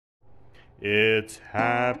It's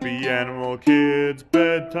Happy Animal Kids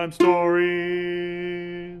Bedtime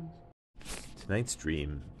Stories. Tonight's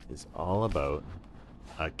dream is all about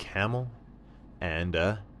a camel and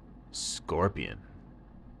a scorpion.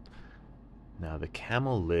 Now, the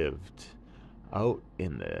camel lived out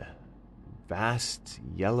in the vast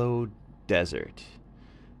yellow desert,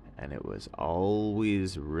 and it was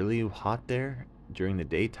always really hot there during the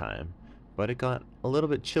daytime, but it got a little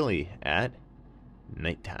bit chilly at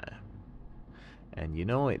nighttime. And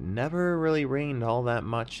it never really rained all that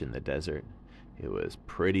much in the desert. It was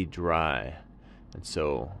pretty dry. And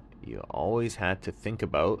so you always had to think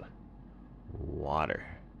about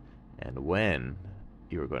water and when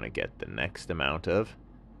you were going to get the next amount of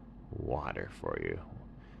water for you.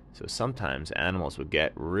 So sometimes animals would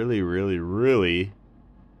get really, really, really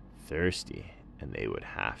thirsty, and they would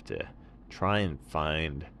have to try and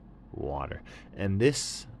find water. And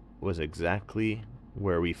this was exactly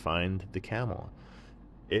where we find the camel.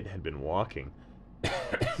 It had been walking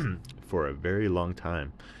for a very long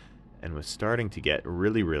time and was starting to get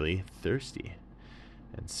really, really thirsty.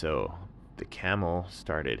 And so the camel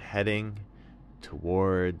started heading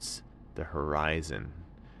towards the horizon,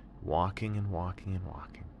 walking and walking and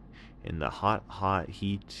walking in the hot, hot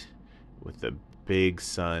heat with the big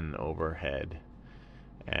sun overhead.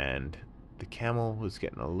 And the camel was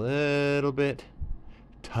getting a little bit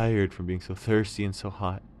tired from being so thirsty and so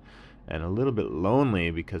hot, and a little bit lonely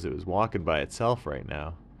because it was walking by itself right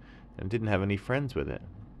now and didn't have any friends with it.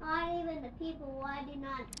 Not even the people riding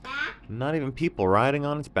on its back? Not even people riding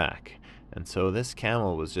on its back. And so this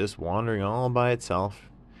camel was just wandering all by itself,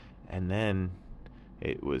 and then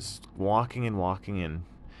it was walking and walking, and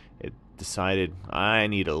it decided, I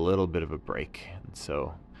need a little bit of a break. And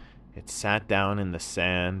so it sat down in the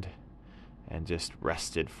sand and just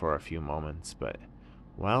rested for a few moments. But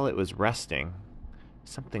while it was resting,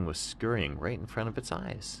 something was scurrying right in front of its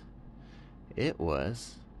eyes. It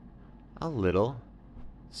was a little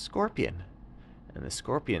scorpion. And the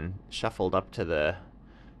scorpion shuffled up to the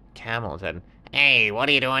camel and said, "Hey, what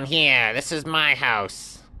are you doing here? This is my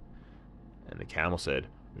house." And the camel said,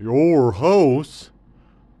 "Your house?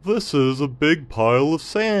 This is a big pile of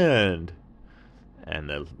sand." And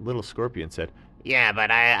the little scorpion said, "Yeah, but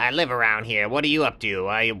I live around here. What are you up to?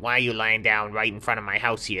 Why are you lying down right in front of my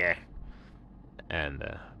house here?" And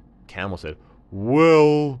the camel said,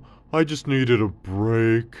 "Well, I just needed a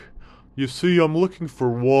break. You see, I'm looking for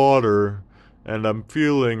water, and I'm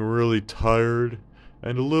feeling really tired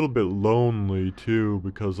and a little bit lonely too,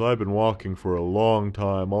 because I've been walking for a long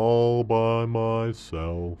time all by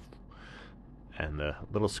myself." And the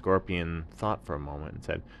little scorpion thought for a moment and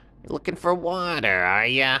said, "You're looking for water, are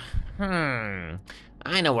ya?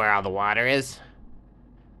 I know where all the water is."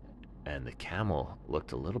 And the camel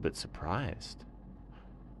looked a little bit surprised.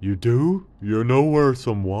 "You do? You know where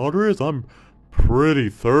some water is? I'm pretty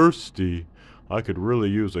thirsty. I could really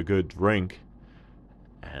use a good drink."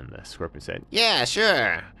 And the scorpion said, "Yeah,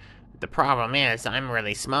 sure. The problem is I'm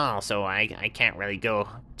really small, so I can't really go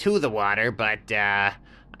to the water, but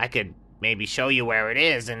I could maybe show you where it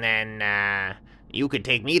is, and then you could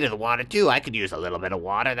take me to the water too. I could use a little bit of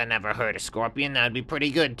water. That never hurt a scorpion. That'd be pretty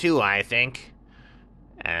good too, I think."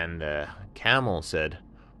 And the camel said,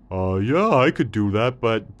 Yeah, I could do that,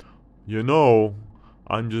 but, you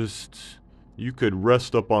could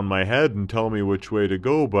rest up on my head and tell me which way to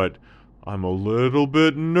go, but I'm a little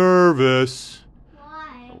bit nervous."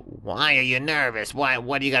 Why? "Why are you nervous?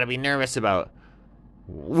 What do you gotta be nervous about?"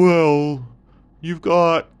 "Well, you've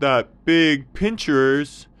got that big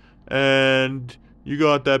pinchers, and you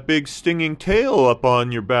got that big stinging tail up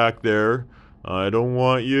on your back there. I don't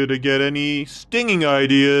want you to get any stinging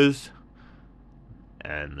ideas."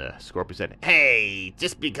 And the scorpion said, "Hey,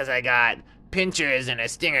 just because I got pinchers and a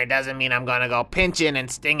stinger doesn't mean I'm gonna go pinching and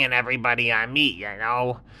stinging everybody I meet, you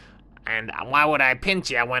know? And why would I pinch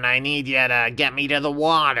you when I need you to get me to the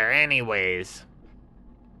water anyways?"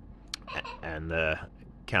 And the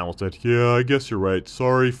camel said, "Yeah, I guess you're right.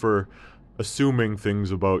 Sorry for assuming things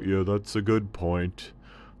about you. That's a good point.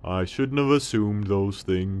 I shouldn't have assumed those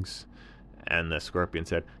things." And the scorpion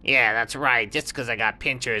said, "Yeah, that's right. Just because I got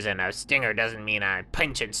pinchers and a stinger doesn't mean I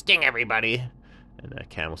pinch and sting everybody." And the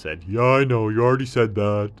camel said, "Yeah, I know. You already said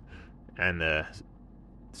that." And the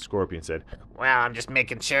scorpion said, "Well, I'm just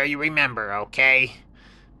making sure you remember, okay?"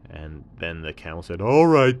 And then the camel said, "All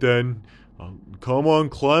right then. Come on,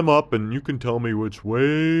 climb up, and you can tell me which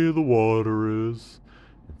way the water is."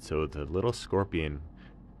 And so the little scorpion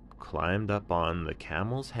climbed up on the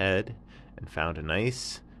camel's head and found a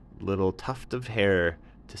nice little tuft of hair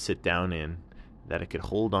to sit down in that it could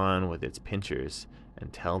hold on with its pinchers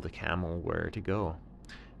and tell the camel where to go.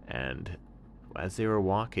 And as they were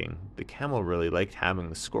walking, the camel really liked having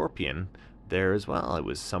the scorpion there as well. It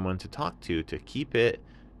was someone to talk to keep it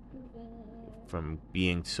from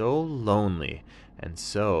being so lonely. And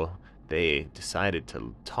so they decided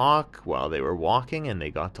to talk while they were walking, and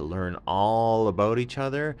they got to learn all about each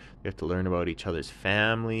other. They got to learn about each other's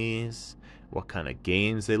families, what kind of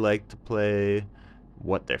games they liked to play,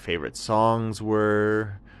 what their favorite songs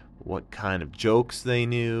were, what kind of jokes they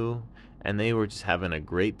knew, and they were just having a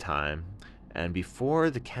great time. And before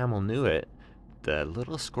the camel knew it, the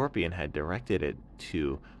little scorpion had directed it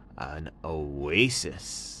to an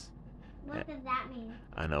oasis. What does that mean?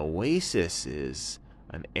 An oasis is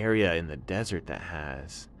an area in the desert that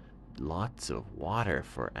has lots of water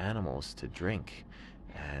for animals to drink.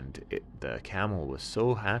 And the camel was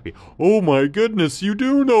so happy. Oh my goodness, you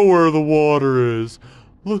do know where the water is.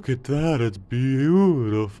 Look at that, it's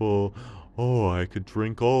beautiful. Oh, I could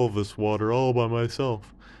drink all of this water all by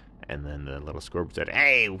myself. And then the little scorpion said,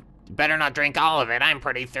 Hey, you better not drink all of it. I'm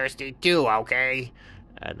pretty thirsty too, okay?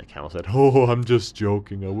 and the camel said, oh, I'm just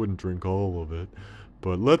joking, I wouldn't drink all of it.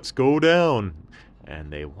 But let's go down.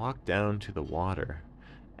 And they walked down to the water,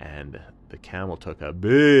 and the camel took a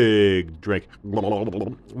big drink.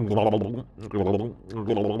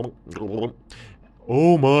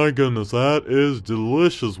 Oh my goodness, that is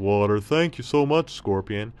delicious water. Thank you so much,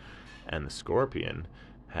 Scorpion. And the Scorpion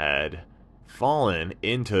had fallen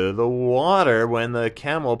into the water when the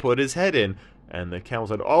camel put his head in. And the camel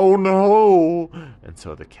said, oh no! And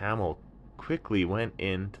so the camel quickly went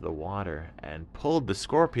into the water and pulled the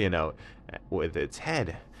Scorpion out with its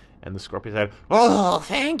head. And the Scorpion said, Oh,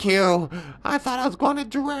 thank you. I thought I was going to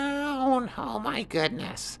drown. Oh, my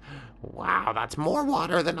goodness. Wow, that's more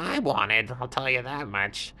water than I wanted. I'll tell you that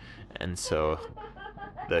much. and so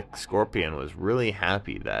the Scorpion was really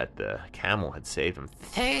happy that the camel had saved him.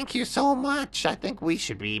 Thank you so much. I think we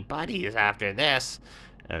should be buddies after this.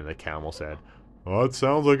 And the camel said, that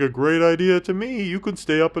sounds like a great idea to me. You can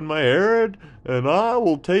stay up in my head, and I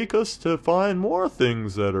will take us to find more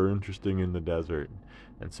things that are interesting in the desert.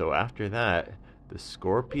 And so after that, the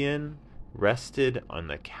Scorpion rested on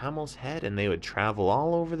the camel's head, and they would travel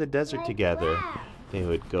all over the desert Like together. that. They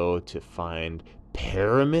would go to find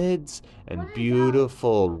pyramids and What is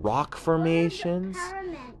beautiful rock What is a formations.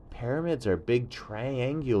 pyramid? Pyramids are big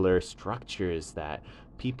triangular structures that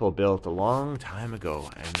people built a long time ago,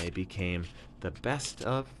 and they became the best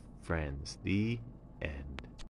of friends. The end.